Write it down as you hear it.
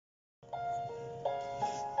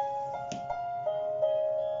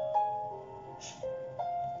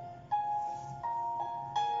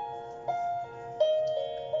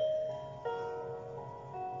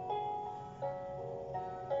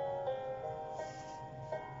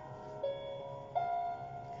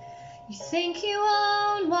You think you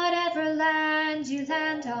own whatever land you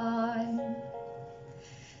land on.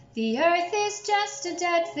 The earth is just a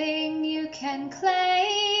dead thing you can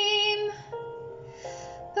claim.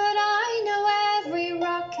 But I know every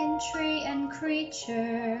rock and tree and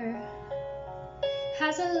creature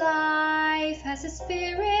has a life, has a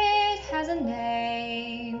spirit, has a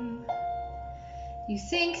name. You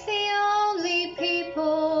think the only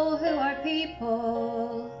people who are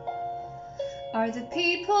people are the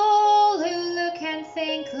people who look and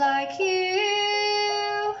think like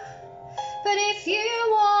you. But if you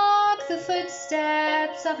walk the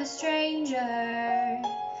footsteps of a stranger,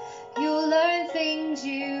 you'll learn things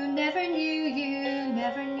you never knew.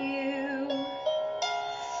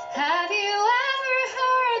 Have you ever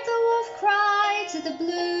heard the wolf cry to the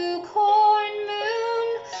blue corn moon,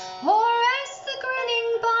 or asked the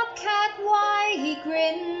grinning bobcat why he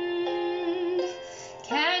grinned?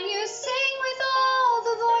 Can you sing with all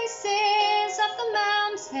the voices of the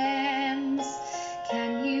mountains?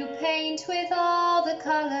 Can you paint with all the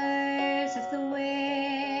colors of the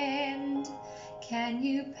wind? Can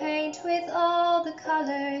you paint with all the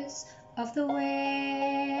colors of the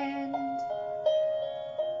wind?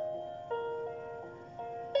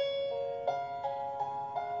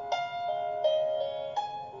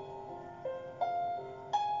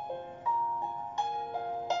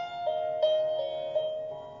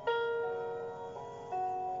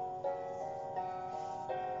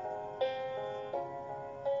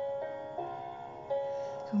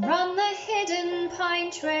 Run the hidden pine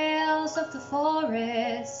trails of the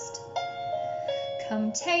forest.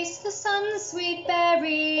 Come taste the sun-sweet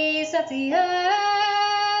berries of the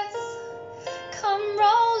earth. Come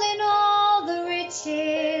roll in all the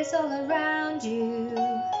riches all around you.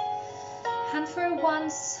 And for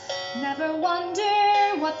once, never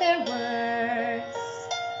wonder what they're worth.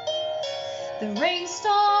 The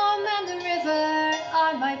rainstorm and the river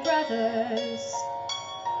are my brothers.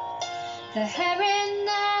 The heron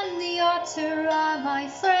and the otter are my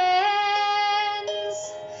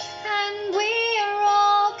friends, and we are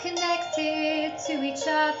all connected to each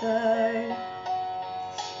other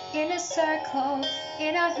in a circle,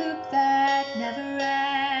 in a hoop that never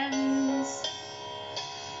ends.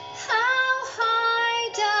 How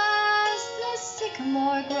high does the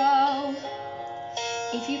sycamore grow?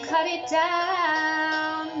 If you cut it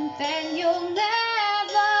down, then you'll never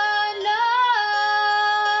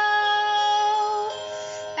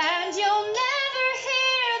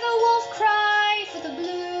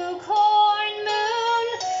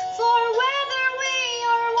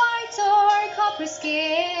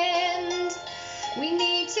skinned. We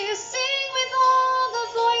need to sing with all the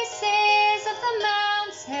voices of the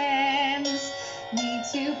mountains, need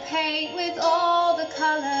to paint with all the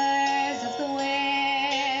colors of the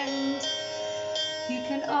wind. You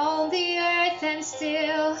can own the earth and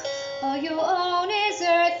still all you own is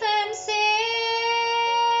earth and